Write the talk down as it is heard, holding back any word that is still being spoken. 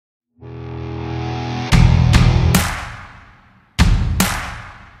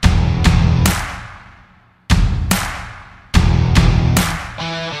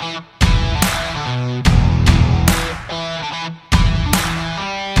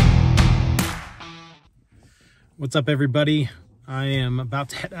What's up, everybody? I am about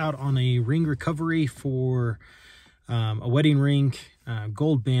to head out on a ring recovery for a wedding ring,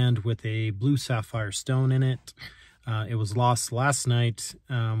 gold band with a blue sapphire stone in it. It was lost last night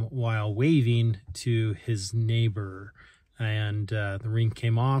while waving to his neighbor, and the ring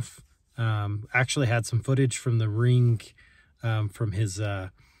came off. Actually had some footage from the ring from his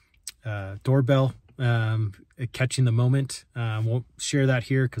doorbell catching the moment. Won't share that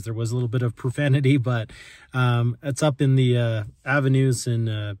here because there was a little bit of profanity, but it's up in the avenues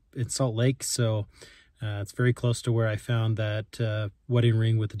in Salt Lake, so it's very close to where I found that wedding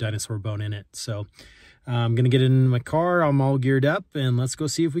ring with the dinosaur bone in it. So I'm gonna get in my car, I'm all geared up, and let's go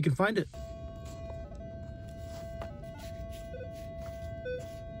see if we can find it.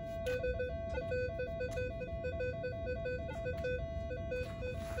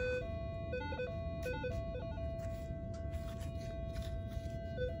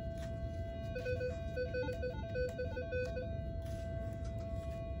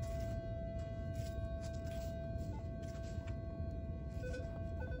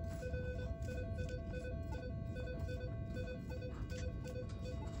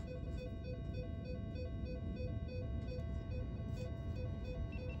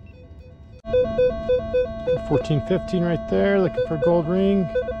 $14.15 right there, looking for a gold ring.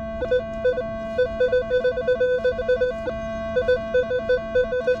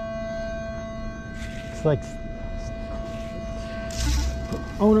 It's like the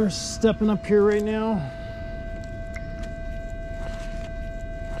owner's stepping up here right now.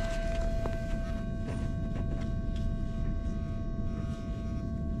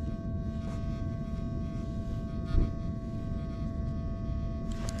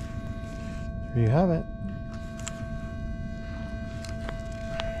 There you have it.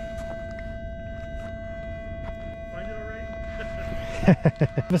 Find it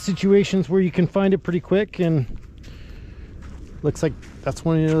already? The situations where you can find it pretty quick, and looks like that's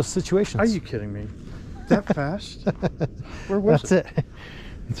one of those situations. Are you kidding me? That fast? Where was it?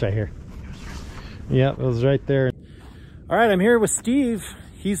 It's right here. Yeah, it was right there. All right, I'm here with Steve.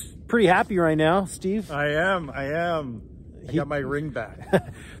 He's pretty happy right now. Steve? I am. I got my ring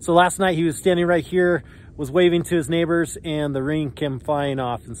back. So last night he was standing right here, was waving to his neighbors, and the ring came flying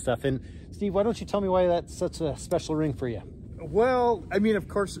off and stuff. And Steve, why don't you tell me why that's such a special ring for you? Well, I mean, of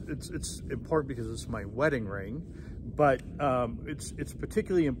course, it's important because it's my wedding ring, but it's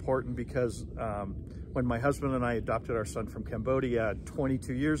particularly important because when my husband and I adopted our son from Cambodia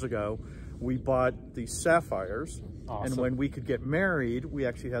 22 years ago, we bought these sapphires. Awesome. And when we could get married, we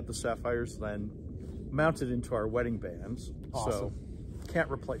actually had the sapphires then mounted into our wedding bands. Awesome. So can't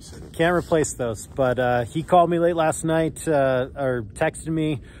replace it. Can't replace those. But he called me late last night, or texted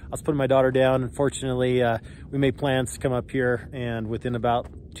me. I was putting my daughter down. Unfortunately, we made plans to come up here, and within about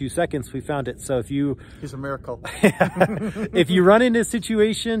 2 seconds we found it. So if you... He's a miracle. If you run into a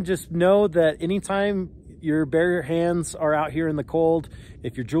situation, just know that anytime your bare hands are out here in the cold,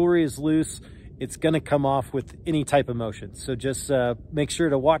 if your jewelry is loose, it's going to come off with any type of motion. So just make sure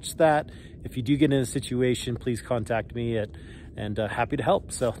to watch that. If you do get in a situation, please contact me, and happy to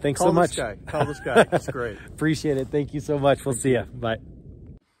help. So thanks so much. Call this guy. That's great. Appreciate it. Thank you so much. We'll see you. Bye.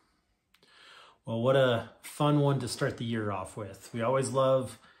 Well, what a fun one to start the year off with. We always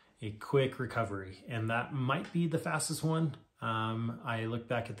love a quick recovery, and that might be the fastest one. I looked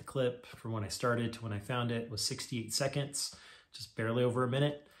back at the clip from when I started to when I found it. It was 68 seconds, just barely over a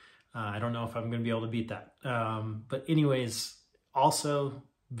minute. I don't know if I'm going to be able to beat that. But anyways, also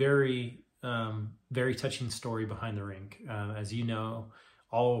very touching story behind the ring. As you know,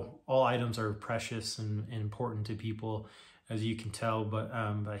 all items are precious and important to people, as you can tell, but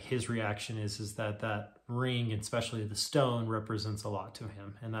his reaction is that ring, and especially the stone, represents a lot to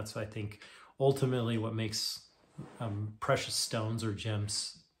him. And that's, I think, ultimately what makes precious stones or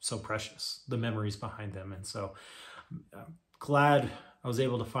gems so precious, the memories behind them. And so glad I was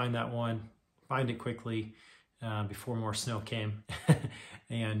able to find that one, find it quickly before more snow came.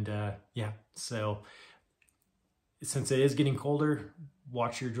 And yeah, so since it is getting colder,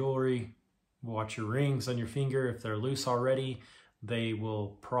 watch your jewelry, watch your rings on your finger. If they're loose already, they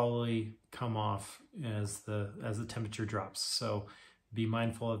will probably come off as the temperature drops. So be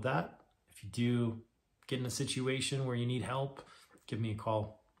mindful of that. If you do get in a situation where you need help, give me a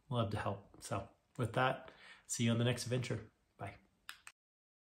call. Love to help. So with that, see you on the next adventure.